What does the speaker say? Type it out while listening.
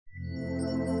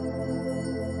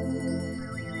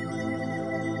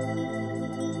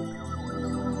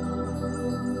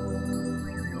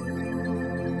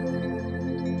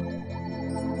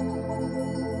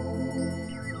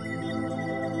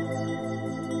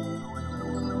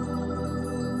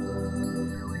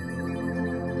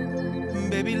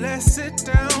Baby, let's sit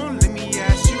down, let me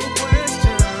ask you a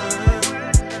question.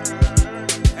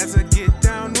 As I get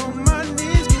down on my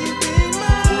knees, can you be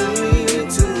mine? We need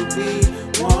to be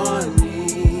one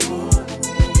me,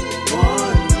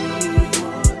 one me,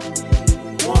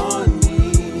 one me,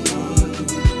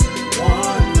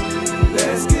 one me.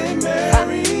 Let's get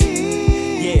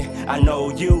married. Yeah, I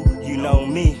know you, you know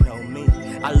me.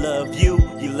 I love you,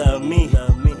 you love me.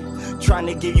 Trying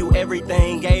to give you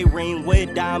everything, a ring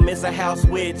with diamonds, a house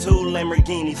with 2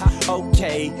 Lamborghinis.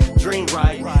 Okay, dream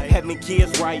right, having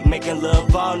kids right, making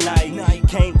love all night.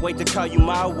 Can't wait to call you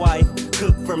my wife.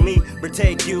 Cook for me,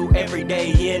 protect you every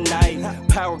day and night.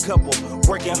 Power couple,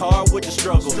 working hard with the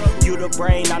struggle. You the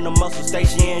brain, I'm the muscle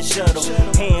station and shuttle.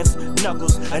 Hands,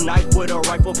 knuckles, a knife with a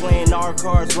rifle, playing our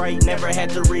cards right. Never had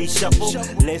to reshuffle.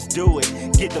 Let's do it,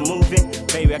 get the moving.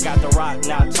 Baby, I got the rock,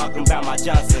 not talking about my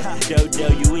Johnson.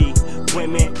 WWE,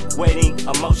 women, waiting,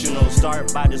 emotional.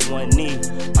 Start by this one knee.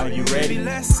 Are you ready? Baby,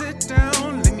 let's sit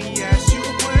down, let me ask you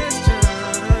a question.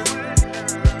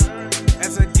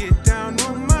 As I get down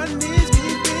on my knees, can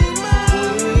you be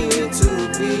mine? We need to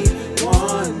be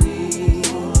one me,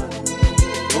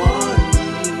 one me,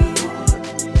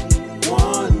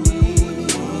 one me,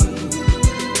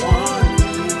 one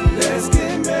me. Let's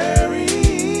get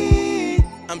married.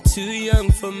 I'm too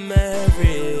young for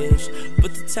marriage,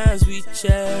 but the times we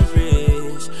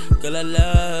cherish. Girl, I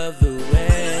love the